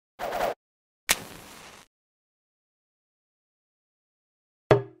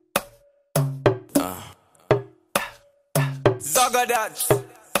Zagadat.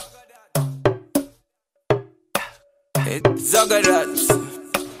 It's Zagadat.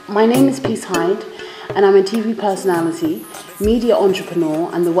 My name is Peace Hyde, and I'm a TV personality, media entrepreneur,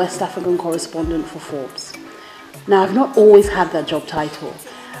 and the West African correspondent for Forbes. Now, I've not always had that job title.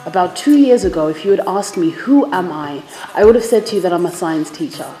 About 2 years ago, if you had asked me who am I would have said to you that I'm a science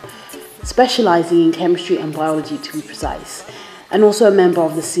teacher, specializing in chemistry and biology to be precise, and also a member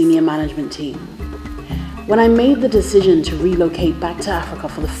of the senior management team. When I made the decision to relocate back to Africa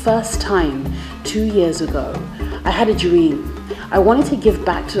for the first time 2 years ago, I had a dream. I wanted to give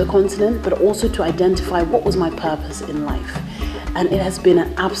back to the continent, but also to identify what was my purpose in life. And it has been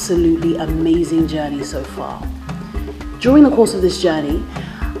an absolutely amazing journey so far. During the course of this journey,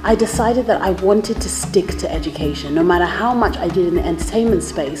 I decided that I wanted to stick to education. No matter how much I did in the entertainment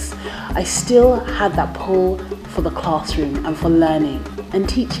space, I still had that pull for the classroom and for learning and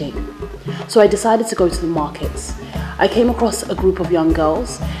teaching. So I decided to go to the markets. I came across a group of young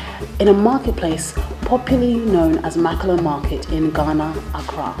girls in a marketplace popularly known as Makala Market in Ghana,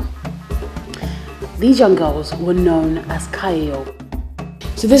 Accra. These young girls were known as Kayo.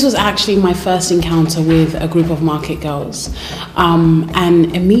 So this was actually my first encounter with a group of market girls.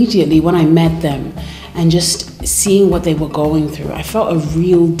 And immediately when I met them and just seeing what they were going through, I felt a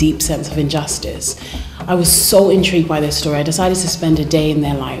real deep sense of injustice. I was so intrigued by their story. I decided to spend a day in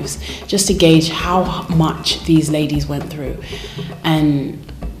their lives just to gauge how much these ladies went through. And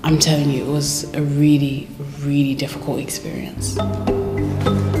I'm telling you, it was a really, really difficult experience.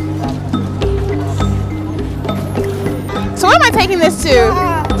 So where am I taking this to?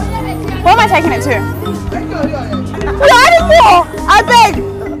 Where am I taking it to? No, I need more! I beg!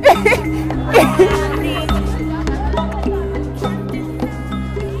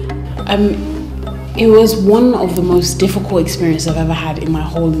 It was one of the most difficult experiences I've ever had in my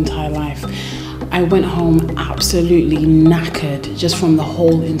whole entire life. I went home absolutely knackered just from the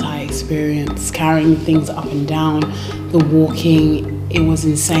whole entire experience, carrying things up and down, the walking, it was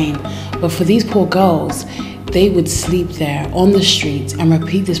insane. But for these poor girls, they would sleep there on the streets and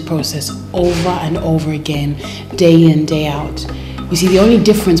repeat this process over and over again, day in, day out. You see, the only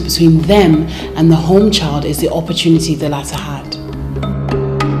difference between them and the home child is the opportunity the latter had.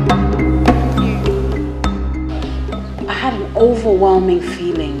 I had an overwhelming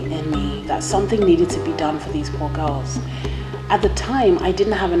feeling in me that something needed to be done for these poor girls. At the time, I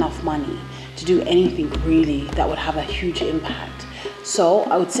didn't have enough money to do anything really that would have a huge impact. So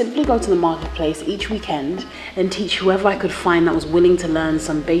I would simply go to the marketplace each weekend and teach whoever I could find that was willing to learn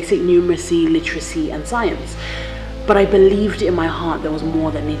some basic numeracy, literacy, and science. But I believed in my heart there was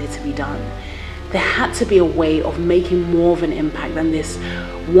more that needed to be done. There had to be a way of making more of an impact than this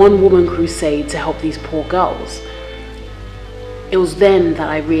one-woman crusade to help these poor girls. It was then that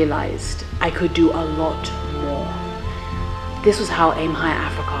I realized I could do a lot more. This was how Aim High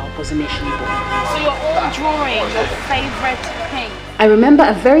Africa was initially born. So you're all drawing your favorite thing? I remember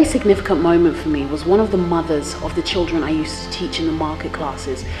a very significant moment for me was one of the mothers of the children I used to teach in the market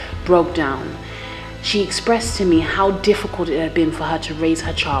classes broke down. She expressed to me how difficult it had been for her to raise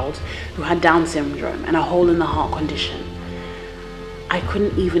her child who had Down syndrome and a hole in the heart condition. I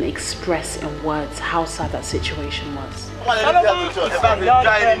couldn't even express in words how sad that situation was. Solomon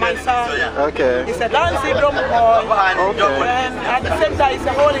is my son. Okay. He's a Down syndrome boy. Okay. And at the same time, he's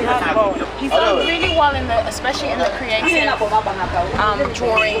a holy hand boy. He's done really well especially in the creative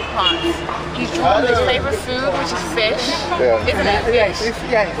drawing part. He's drawn his favorite food, which is fish, isn't it? Fish.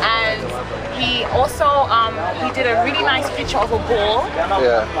 Yes. And he also he did a really nice picture of a ball.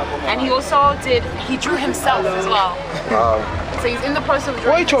 Yeah. And he drew himself as well. Wow. So he's in the process of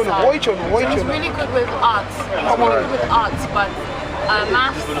drawing himself. So he's really good with arts. He's really good with arts, but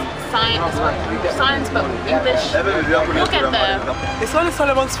maths, science, but English. You'll get there. It's only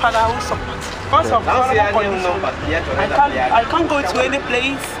Solomon's father who supports. Because of Solomon's condition, I can't go to any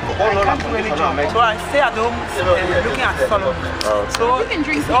place. I can't do any job. So I stay at home looking at Solomon. So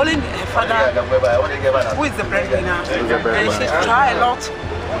it's only her father who is the breadwinner. And she tries a lot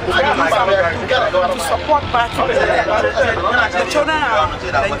to support back the children are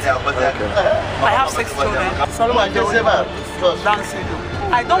plenty. I have 6 children. Solomon Down syndrome.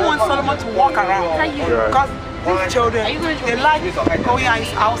 I don't want Solomon to walk around because these children, they like going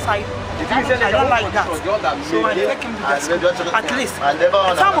outside. I don't like that. So I take him to the school. At least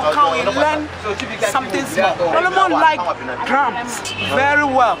the time will come we learn something small. Solomon likes drums very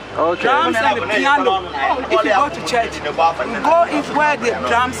well. Okay. Drums and the piano. If you go to church, you go where the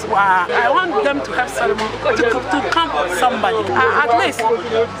drums were. I want them to have Solomon to come somebody. At least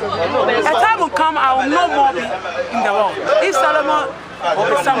a time will come I will no more be in the world. If Solomon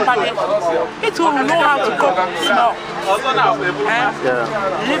with somebody, it will know how to cook small. Live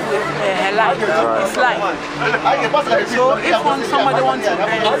with her life, his life. So if somebody wants to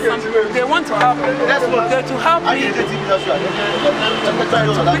learn, they want to help me, they're to help me to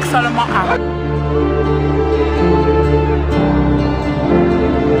pick Solomon up.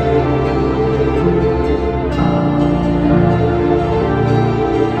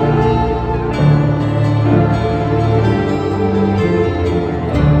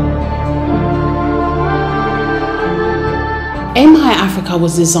 Aim High Africa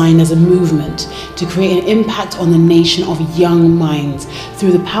was designed as a movement to create an impact on the nation of young minds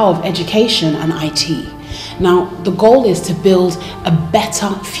through the power of education and IT. Now, the goal is to build a better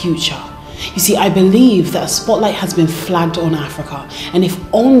future. You see, I believe that a spotlight has been flagged on Africa, and if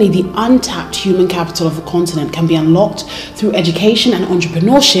only the untapped human capital of the continent can be unlocked through education and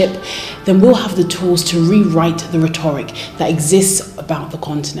entrepreneurship, then we'll have the tools to rewrite the rhetoric that exists about the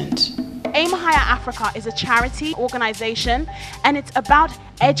continent. Aim Higher Africa is a charity organization, and it's about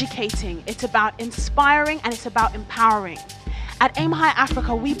educating, it's about inspiring, and it's about empowering. At Aim High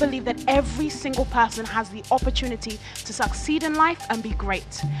Africa, we believe that every single person has the opportunity to succeed in life and be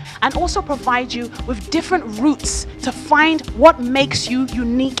great, and also provide you with different routes to find what makes you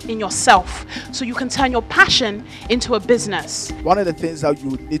unique in yourself, so you can turn your passion into a business. One of the things that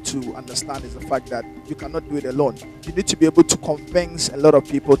you need to understand is the fact that you cannot do it alone. You need to be able to convince a lot of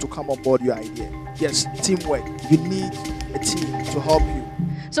people to come on board your idea. Yes, teamwork. You need a team to help you.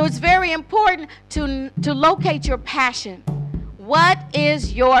 So it's very important to locate your passion. What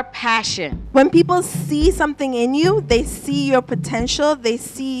is your passion? When people see something in you, they see your potential, they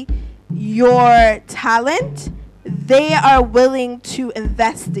see your talent, they are willing to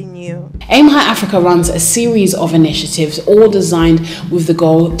invest in you. Aim High Africa runs a series of initiatives, all designed with the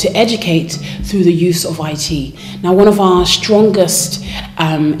goal to educate through the use of IT. Now, one of our strongest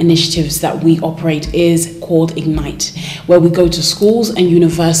initiatives that we operate is called Ignite, where we go to schools and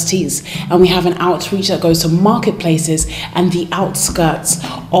universities, and we have an outreach that goes to marketplaces and the outskirts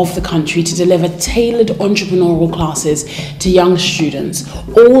of the country to deliver tailored entrepreneurial classes to young students,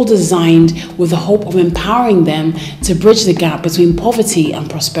 all designed with the hope of empowering them to bridge the gap between poverty and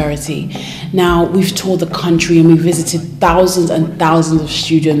prosperity. Now, we've toured the country and we visited thousands and thousands of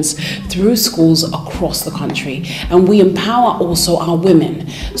students through schools across the country, and we empower also our women.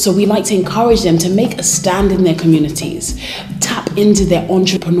 So we like to encourage them to make a stand in their communities, tap into their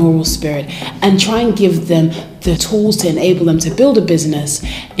entrepreneurial spirit, and try and give them the tools to enable them to build a business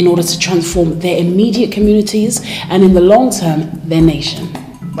in order to transform their immediate communities and in the long term, their nation.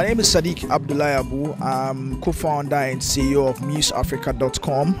 My name is Sadiq Abdullah Abu. I'm co-founder and CEO of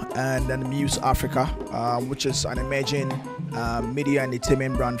MuseAfrica.com and then Muse Africa, which is an emerging media and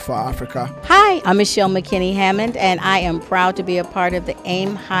entertainment brand for Africa. Hi, I'm Michelle McKinney Hammond, and I am proud to be a part of the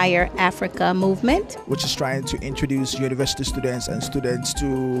Aim Higher Africa movement, which is trying to introduce university students and students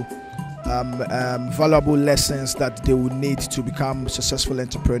to valuable lessons that they will need to become successful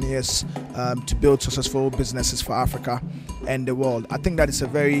entrepreneurs, to build successful businesses for Africa and the world. I think that it's a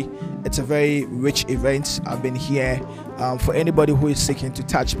very rich event. I've been here for anybody who is seeking to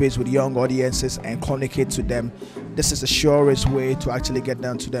touch base with young audiences and communicate to them. This is the surest way to actually get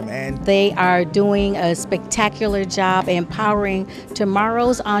down to them. And they are doing a spectacular job empowering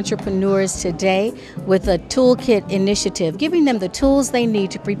tomorrow's entrepreneurs today with a toolkit initiative, giving them the tools they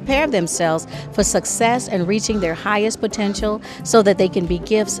need to prepare themselves for success and reaching their highest potential so that they can be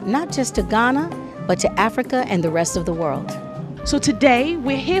gifts not just to Ghana, but to Africa and the rest of the world. So today,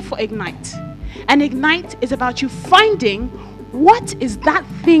 we're here for Ignite. And Ignite is about you finding what is that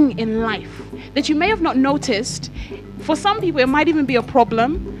thing in life that you may have not noticed. For some people, it might even be a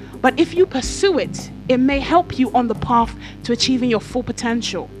problem, but if you pursue it, it may help you on the path to achieving your full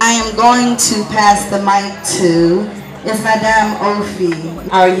potential. I am going to pass the mic to Madame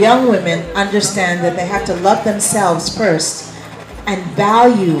Ofi. Our young women understand that they have to love themselves first and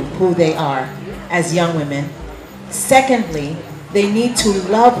value who they are as young women. Secondly, they need to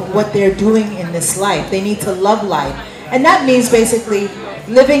love what they're doing in this life. They need to love life. And that means basically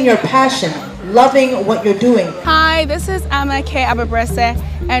living your passion, loving what you're doing. Hi, this is Ama K. Ababrese,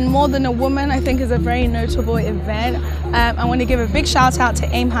 and More Than a Woman, I think, is a very notable event. I want to give a big shout out to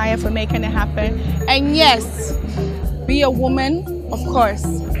Aim Higher for making it happen. And yes, be a woman, of course.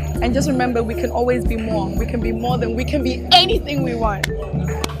 And just remember, we can always be more. We can be more than we can be anything we want.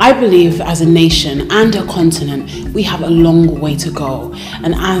 I believe as a nation and a continent, we have a long way to go.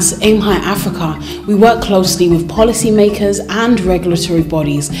 And as Aim High Africa, we work closely with policymakers and regulatory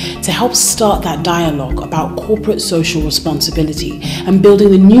bodies to help start that dialogue about corporate social responsibility and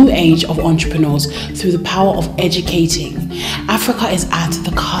building the new age of entrepreneurs through the power of educating. Africa is at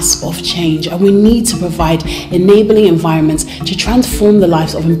the cusp of change, and we need to provide enabling environments to transform the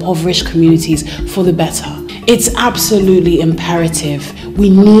lives of impoverished communities for the better. It's absolutely imperative. We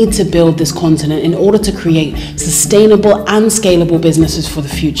need to build this continent in order to create sustainable and scalable businesses for the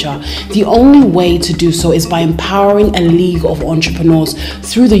future. The only way to do so is by empowering a league of entrepreneurs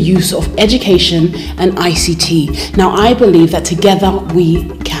through the use of education and ICT. Now, I believe that together we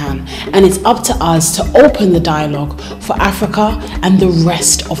can, and it's up to us to open the dialogue for Africa and the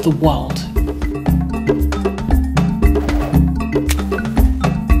rest of the world.